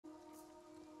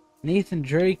Nathan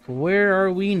Drake, where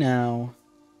are we now?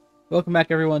 Welcome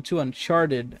back, everyone, to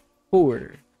Uncharted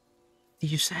 4: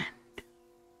 The Ascent.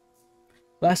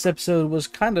 Last episode was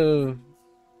kind of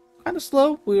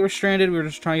slow. We were stranded. We were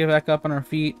just trying to get back up on our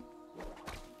feet.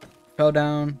 Fell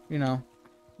down, you know,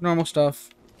 normal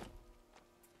stuff,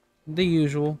 the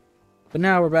usual. But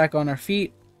now we're back on our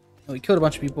feet, and we killed a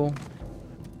bunch of people.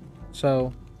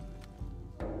 So,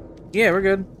 yeah, we're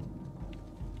good.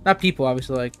 Not people,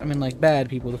 obviously. Like bad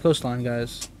people. The coastline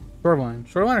guys. Shoreline.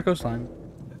 Shoreline or coastline?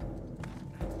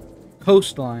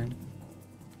 Coastline.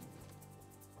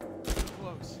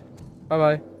 Close. Bye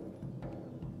bye.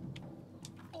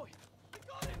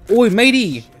 Oi,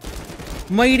 matey!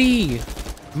 Matey!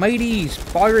 Mateys!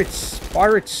 Pirates!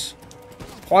 Pirates!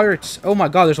 Pirates! Oh my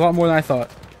god, there's a lot more than I thought.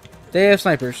 They have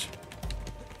snipers.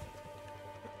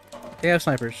 They have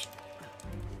snipers.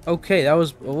 Okay, that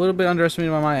was a little bit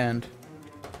underestimated on my end.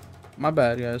 My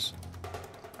bad, guys.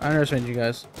 I underestimated you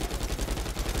guys.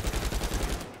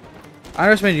 I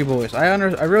underestimated you boys. I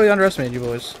really underestimated you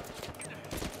boys.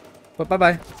 But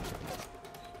bye-bye.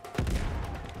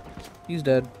 He's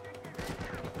dead.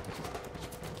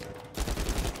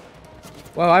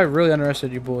 Wow, I really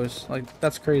underestimated you boys. Like,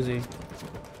 that's crazy.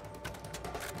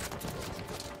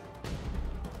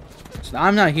 So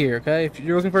I'm not here, okay? If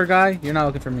you're looking for a guy, you're not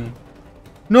looking for me.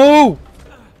 No!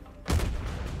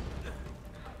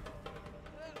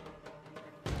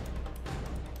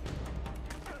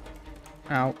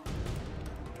 Ow.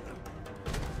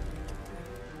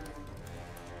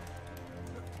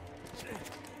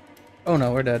 Oh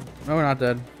no, we're dead. No, we're not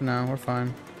dead. No, we're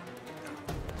fine.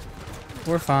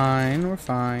 We're fine. We're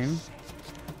fine.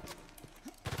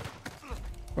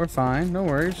 We're fine. No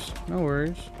worries. No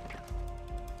worries.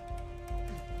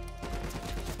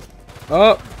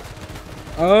 Oh!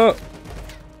 Oh!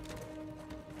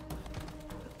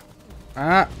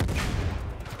 Ah!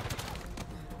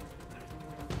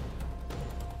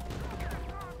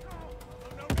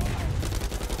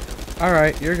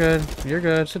 Alright, you're good. You're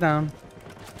good. Sit down.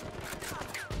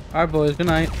 Alright, boys. Good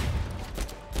night.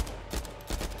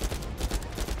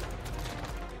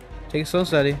 Take it slow and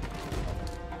steady.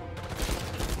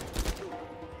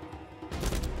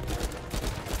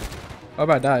 Oh,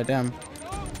 I died. Damn.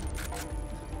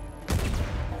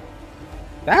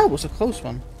 That was a close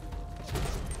one.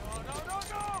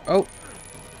 Oh.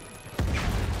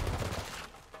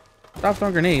 Stop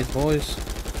throwing grenades, boys.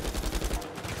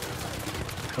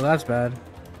 Well, that's bad.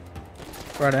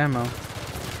 We're out of ammo.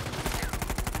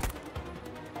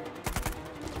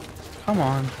 Come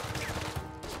on.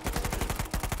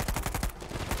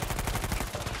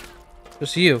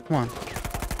 Just you. Come on.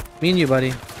 Me and you,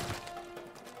 buddy.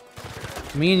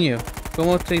 Me and you.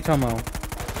 Como te tomo.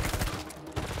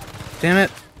 Damn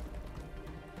it.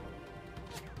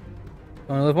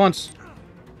 Only live once.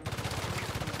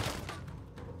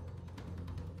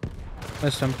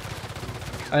 Missed him.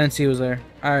 I didn't see he was there.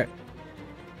 Alright.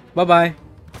 Bye-bye.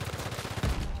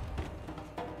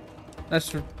 That's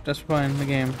for playing the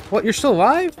game. What? You're still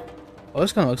alive? Oh,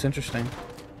 this gun looks interesting.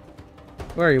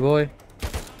 Where are you, boy?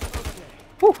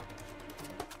 Whew.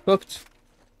 Hooked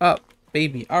up,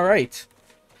 baby. Alright.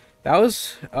 That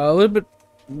was a little bit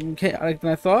chaotic than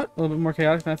I thought. A little bit more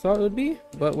chaotic than I thought it would be.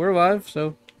 But we're alive,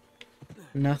 so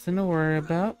nothing to worry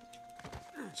about.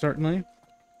 Certainly.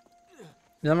 Is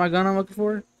that my gun I'm looking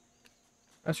for?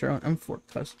 That's your own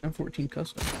M14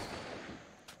 custom.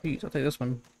 Please, I'll take this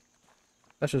one.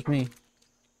 That's just me.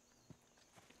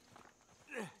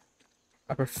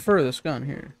 I prefer this gun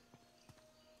here.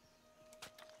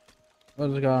 What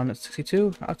does it got on it?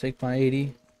 62? I'll take my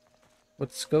 80.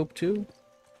 With scope too.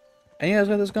 Any of you guys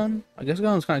got this gun? I guess the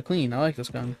gun's kind of clean. I like this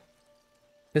gun.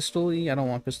 Pistol-y? I don't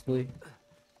want pistol-y.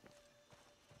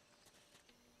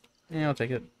 Yeah, I'll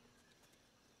take it.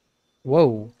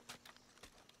 Whoa.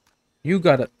 You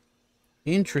got a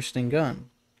interesting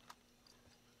gun.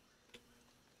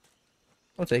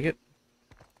 I'll take it.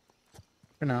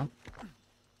 For now.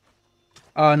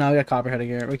 Oh no, we got copperhead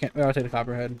here. We can't. I'll take the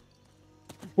copperhead.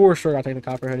 For sure, I'll take the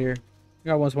copperhead here. We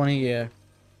got 120. Yeah.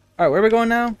 All right, where are we going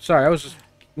now? Sorry, I was just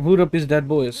loot up these dead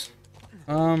boys.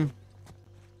 Oh,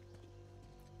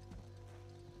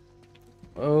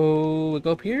 we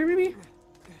go up here, maybe.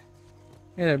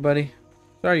 Hey there, buddy.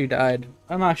 Sorry you died.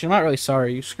 I'm not really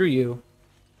sorry. Screw you.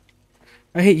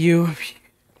 I hate you.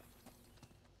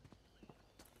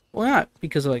 Well, not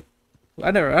because of, like, I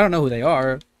don't know who they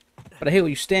are, but I hate what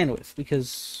you stand with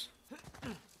because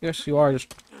yes, you are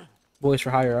just boys for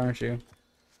hire, aren't you?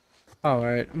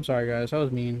 Alright, I'm sorry guys, that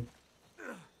was mean.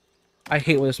 I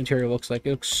hate what this material looks like. It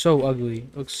looks so ugly.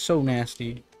 It looks so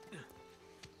nasty.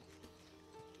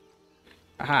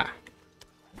 Aha.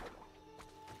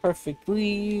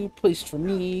 Perfectly placed for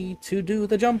me to do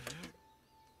the jump.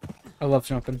 I love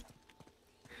jumping.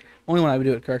 Only when I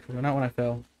do it correctly, not when I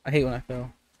fail. I hate when I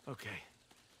fail. Okay.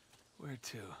 Where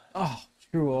to? Oh,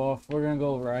 screw off. We're gonna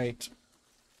go right. It's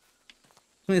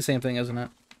the same thing, isn't it?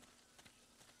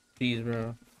 Jeez,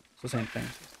 bro. It's the same thing.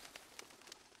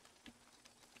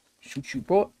 Shoot you,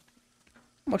 bro.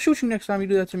 I'm gonna shoot you next time you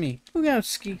do that to me. You gonna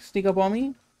sneak up on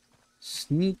me?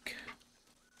 Sneak.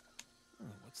 Oh,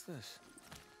 what's this?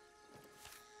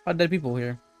 A lot of dead people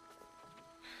here.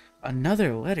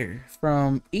 Another letter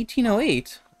from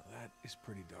 1808. Well, that is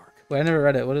pretty dark. Wait, I never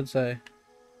read it. What did it say?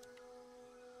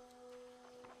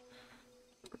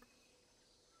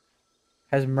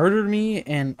 Has murdered me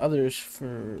and others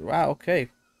for... Wow, okay.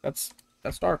 That's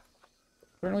dark.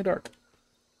 Certainly dark.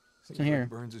 What's in here?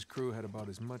 Burns' crew had about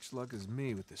as much luck as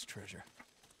me with this treasure.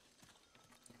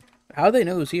 How they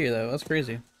know it was here, though? That's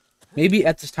crazy. Maybe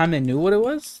at this time they knew what it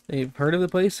was? They've heard of the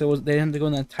place, so they didn't have to go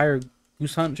on the entire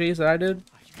goose hunt chase that I did?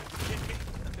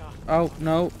 Oh,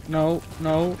 no, no,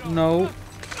 no, no.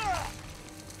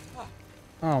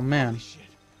 Oh, man.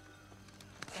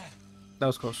 That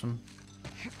was close one.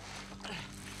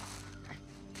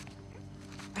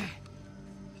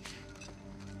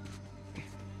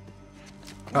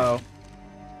 Uh-oh.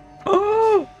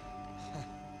 Oh!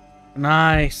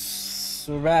 Nice.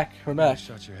 We're back. We're back.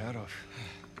 Shot your head off.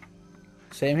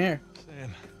 Same here.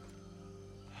 Sam,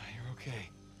 you're okay.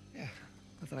 Yeah,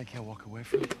 nothing I can't walk away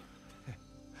from.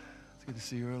 It's good to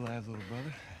see you're alive, little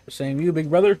brother. Same you, big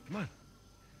brother. Come on.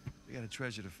 We got a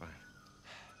treasure to find.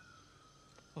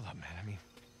 Hold up, man. I mean,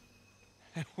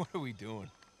 what are we doing?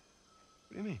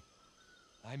 What do you mean?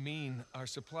 I mean, our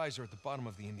supplies are at the bottom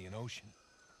of the Indian Ocean.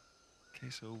 Okay,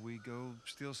 so we go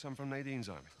steal some from Nadine's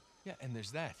army. Yeah, and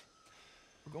there's that.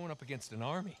 We're going up against an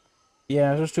army.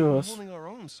 Yeah, there's two of We're us. holding our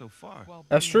own so far. Well,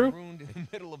 That's being true. marooned in the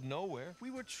middle of nowhere. We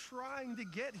were trying to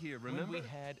get here, remember? When we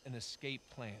had an escape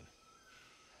plan.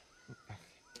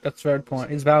 That's a valid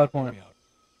point. It's a valid Hear point. me out.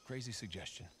 Crazy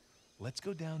suggestion. Let's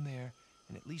go down there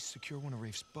and at least secure one of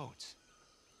Rafe's boats.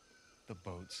 The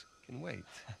boats can wait.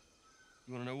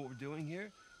 You want to know what we're doing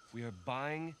here? We are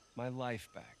buying my life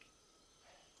back.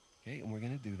 Okay, and we're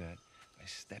going to do that by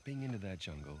stepping into that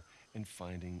jungle and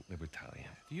finding Libertalia.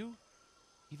 Have you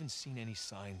even seen any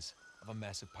signs of a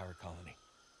massive pirate colony?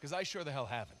 Because I sure the hell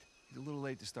haven't. It's a little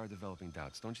late to start developing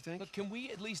doubts, don't you think? Look, can we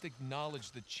at least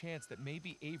acknowledge the chance that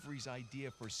maybe Avery's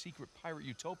idea for a secret pirate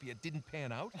utopia didn't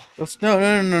pan out? No.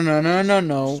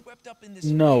 Swept up in this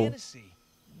No. fantasy,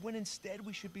 when instead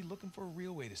we should be looking for a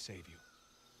real way to save you.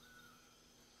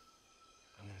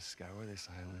 I'm going to scour this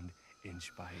island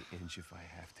inch by inch if I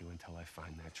have to until I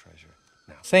find that treasure.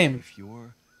 Now, Same. if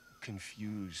you're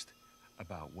confused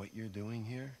about what you're doing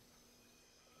here,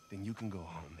 then you can go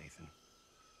home, Nathan.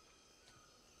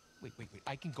 Wait.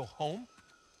 I can go home?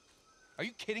 Are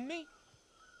you kidding me?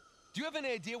 Do you have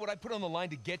any idea what I put on the line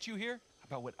to get you here?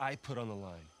 About what I put on the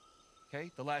line, okay?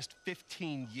 The last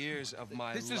 15 years of my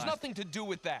life. This has nothing to do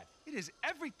with that. It has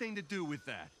everything to do with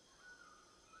that.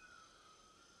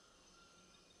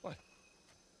 What?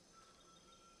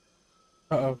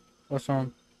 Uh-oh. What's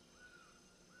wrong?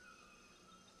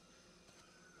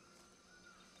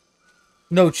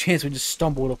 No chance we just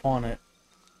stumbled upon it.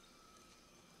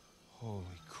 Holy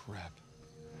crap.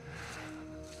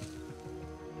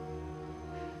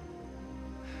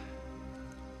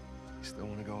 You still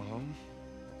want to go home?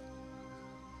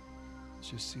 Let's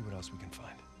just see what else we can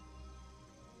find.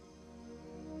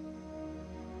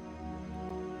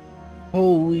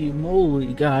 Holy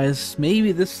moly, guys.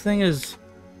 Maybe this thing is...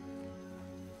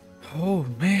 Oh,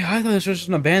 man. I thought this was just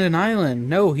an abandoned island.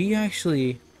 No, he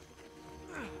actually...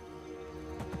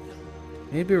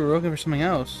 Maybe we're looking for something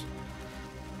else.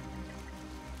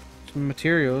 Some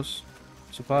materials.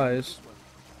 Supplies.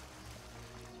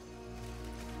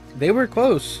 They were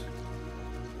close. Good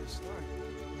start.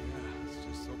 Yeah, let's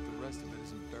just hope the rest of it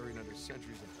isn't buried under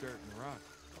centuries of dirt and rock.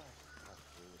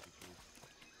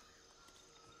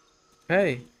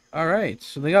 Okay. Alright.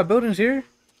 So they got buildings here.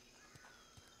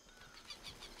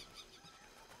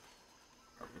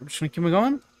 We're just gonna keep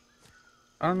going?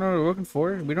 I don't know what we're looking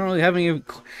for. We don't really have any...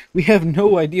 We have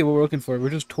no idea what we're looking for.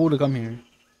 We're just told to come here.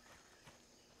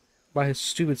 By his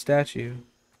stupid statue.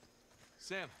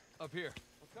 Sam, up here.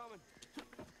 I'm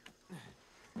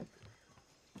coming.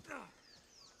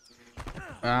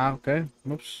 Ah, okay.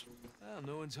 Whoops. Well,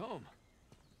 no one's home.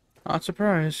 Not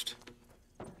surprised.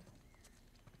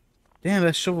 Damn,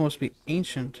 that shovel must be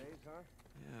ancient.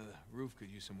 Yeah, the roof could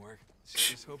use some work.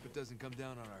 Just hope it doesn't come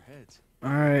down on our heads.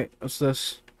 Alright, what's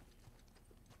this?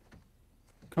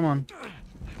 Come on.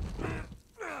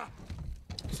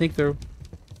 Sneak through.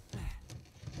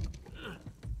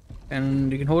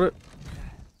 And you can hold it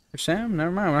for Sam?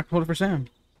 Never mind, I'm not gonna hold it for Sam.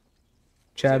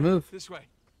 Chad, Sam, move. This way.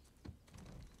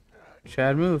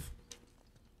 Chad, move.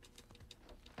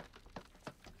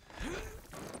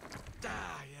 Yeah,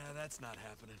 that's not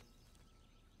happening.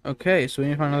 Okay, so we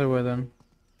need to find another way then.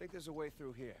 I think there's a way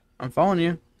through here. I'm following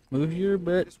you. Move your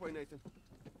butt. This way, Nathan.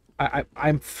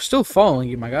 I'm still following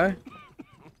you, my guy.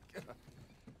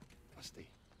 Rusty.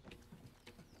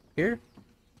 Here?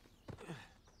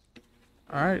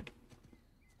 Alright.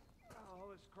 All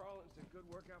this crawling's a good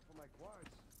workout for my quads.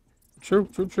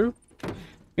 True.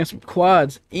 Got some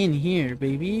quads in here,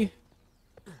 baby.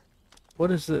 What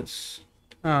is this?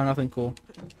 Oh, nothing cool.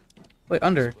 Wait,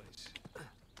 under.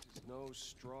 There's no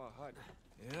straw hut.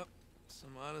 Yep.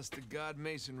 Some honest to God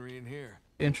masonry in here.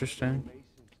 Interesting. Masons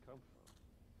come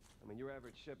from. I mean, your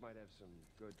average ship might have some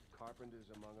good carpenters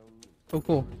among them. Oh,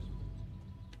 cool.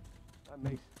 Not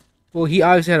masons, Well, he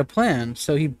obviously had a plan,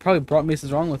 so he probably brought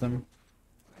masons wrong with him.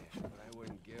 but I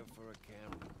wouldn't give for a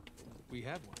camera. We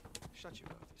have one. Shut your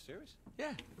mouth. You serious?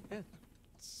 Yeah.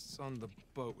 It's on the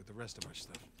boat with the rest of our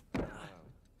stuff. Wow.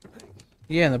 Thanks.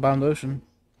 Yeah, in the bottom of the ocean.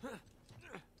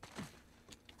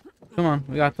 Come on,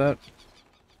 we got that.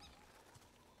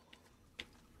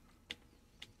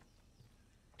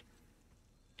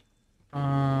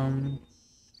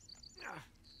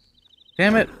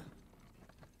 Damn it.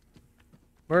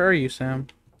 Where are you, Sam?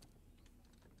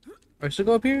 Are we still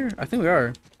go up here? I think we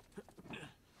are.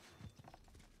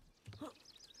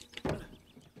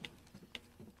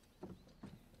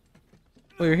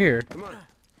 Oh, you're here. Come on.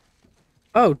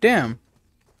 Oh, damn.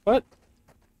 What?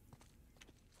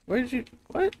 Where did you...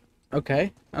 What?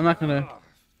 Okay. I'm not gonna... Oh,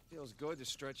 feels good to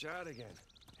stretch out again.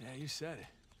 Yeah, you said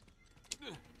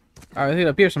it. Alright, I think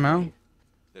up here somehow.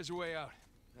 There's a way out.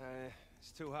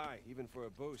 It's too high, even for a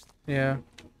boost. Yeah.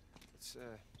 Let's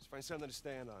find something to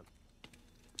stand on.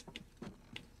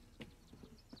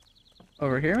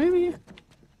 Over here, maybe?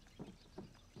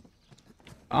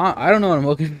 I don't know what I'm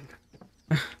looking...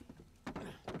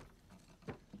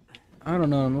 I don't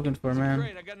know what I'm looking for, man.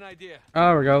 Great, I got an idea. Oh,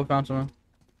 there we go. Found someone.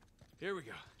 Here we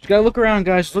go. Just gotta look around,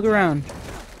 guys. Just look around.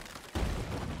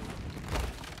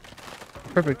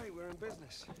 Perfect. All right, we're in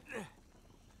business.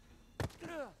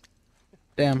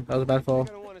 Damn, that was a bad fall. You're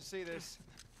gonna want to see this.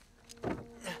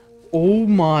 Oh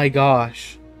my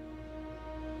gosh.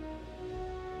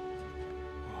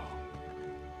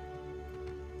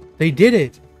 They did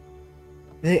it.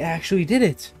 They actually did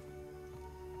it.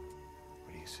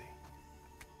 What do you see?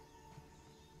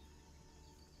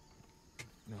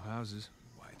 No houses.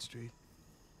 Wide street.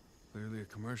 Clearly a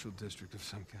commercial district of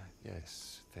some kind.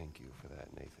 Yes, thank you for that,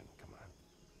 Nathan. Come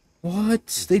on.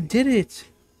 What? They did it.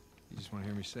 You just want to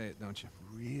hear me say it, don't you?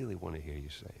 Really want to hear you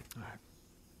say it. All right.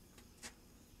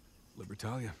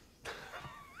 Libertalia.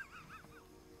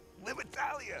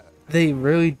 Libertalia! They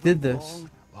really did this. Long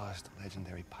lost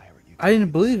legendary pirate. I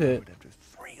didn't believe it. After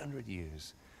 300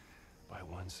 years by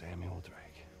one Samuel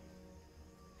Drake.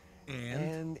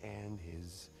 And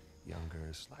his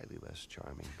younger, slightly less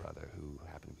charming brother who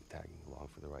happened to be tagging along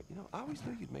for the ride. You know, I always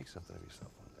knew you'd make something of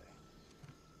yourself one day.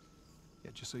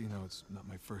 Yeah, just so you know, it's not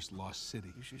my first lost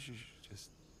city. You should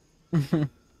just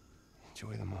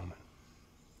enjoy the moment.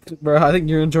 Bro, I think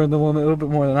you're enjoying the moment a little bit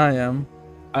more than I am.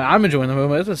 I'm enjoying the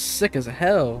moment. This is sick as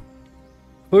hell.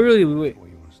 Clearly, Before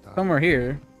you want to stop. somewhere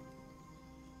here.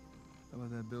 How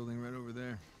about that building right over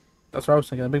there? That's what I was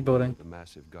thinking. A big building. The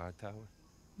massive guard tower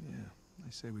Yeah, I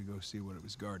say we go see what it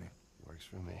was guarding. works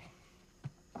for me.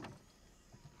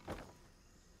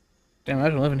 Damn,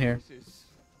 imagine living here. This is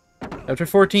Chapter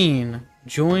 14.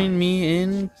 Join me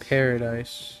in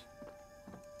paradise.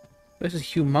 This is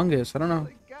humongous. I don't know.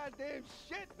 holy goddamn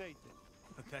shit, Nathan.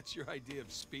 That's your idea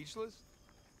of speechless?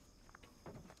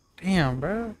 Damn, bro.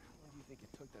 How long do you think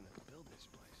it took them to build this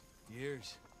place?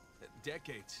 Years.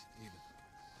 Decades, even.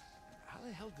 How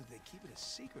the hell did they keep it a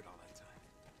secret all that time?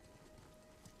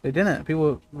 They didn't.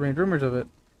 People made rumors of it.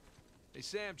 Hey,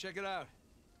 Sam, check it out.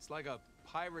 It's like a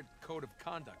pirate code of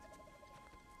conduct.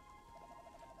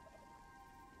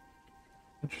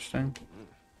 Interesting.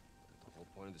 The whole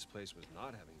point of this place was not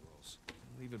having rules.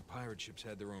 Even pirate ships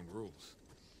had their own rules.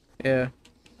 Yeah.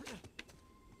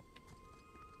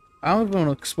 I don't even want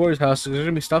to explore his house because there's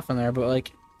gonna be stuff in there, but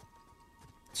like,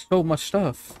 so much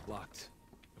stuff. Locked,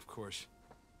 of course.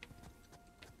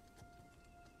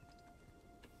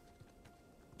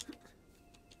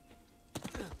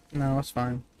 No, that's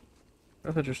fine.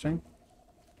 That's interesting.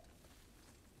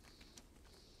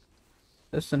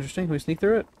 This is interesting. Can we sneak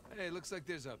through it? Hey, looks like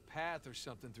there's a path or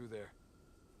something through there.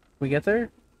 Can we get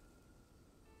there?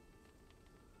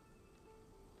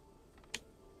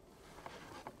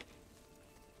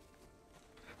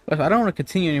 But I don't want to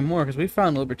continue anymore because we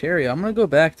found Libertaria. I'm gonna go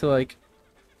back to like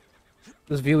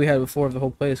this view we had before of the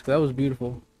whole place because that was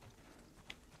beautiful.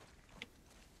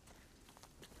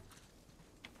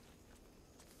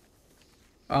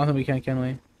 I don't think we can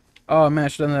we? Oh man, I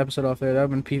should have done the episode off there. That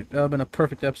would have been a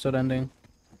perfect episode ending.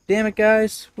 Damn it,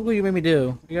 guys! What will you make me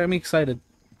do? You got me excited.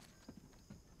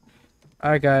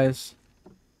 All right, guys.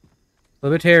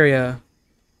 Libertaria.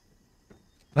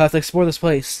 We'll have to explore this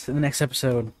place in the next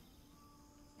episode.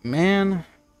 Man,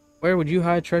 where would you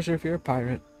hide treasure if you're a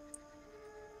pirate?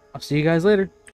 I'll see you guys later.